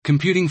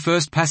Computing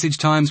First Passage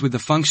Times with the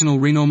Functional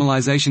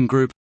Renormalisation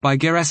Group, by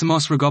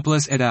Gerasimos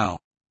Rogopoulos et al.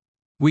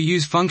 We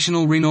use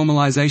functional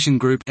renormalization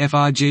group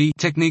 (FRG)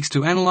 techniques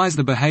to analyze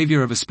the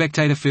behavior of a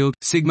spectator field,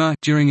 sigma,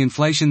 during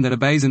inflation that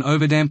obeys an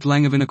overdamped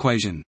Langevin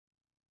equation.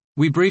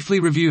 We briefly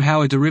review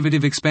how a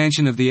derivative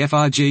expansion of the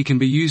FRG can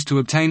be used to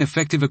obtain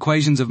effective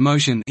equations of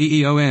motion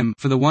 (EEOM)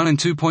 for the 1 and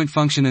 2 point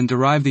function and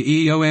derive the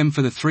EEOM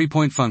for the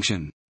 3-point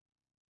function.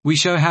 We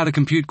show how to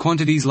compute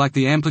quantities like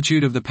the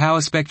amplitude of the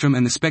power spectrum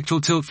and the spectral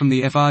tilt from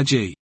the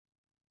FRG.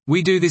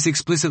 We do this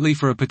explicitly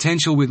for a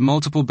potential with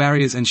multiple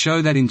barriers and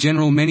show that in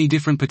general many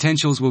different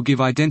potentials will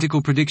give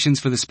identical predictions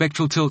for the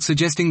spectral tilt,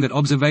 suggesting that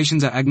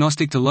observations are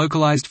agnostic to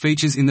localized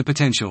features in the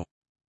potential.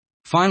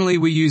 Finally,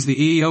 we use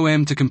the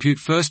EEOM to compute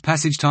first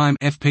passage time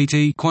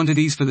 (FPT)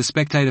 quantities for the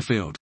spectator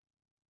field.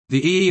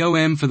 The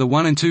EEOM for the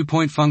 1 and 2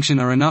 point function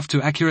are enough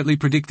to accurately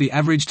predict the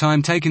average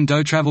time taken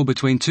to travel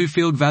between two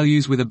field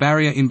values with a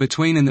barrier in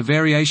between and the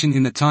variation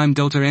in the time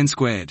delta n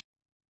squared.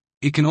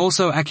 It can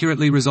also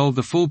accurately resolve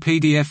the full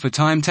PDF for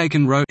time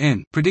taken ρ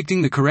n,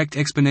 predicting the correct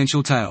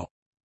exponential tail.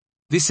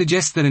 This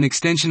suggests that an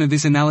extension of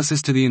this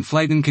analysis to the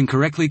inflaton can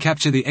correctly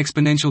capture the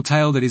exponential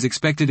tail that is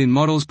expected in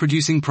models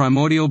producing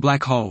primordial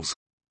black holes.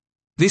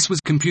 This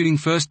was Computing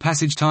First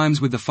Passage Times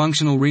with the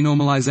Functional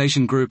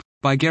Renormalisation Group,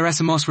 by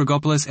Gerasimos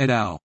Rogopoulos et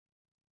al.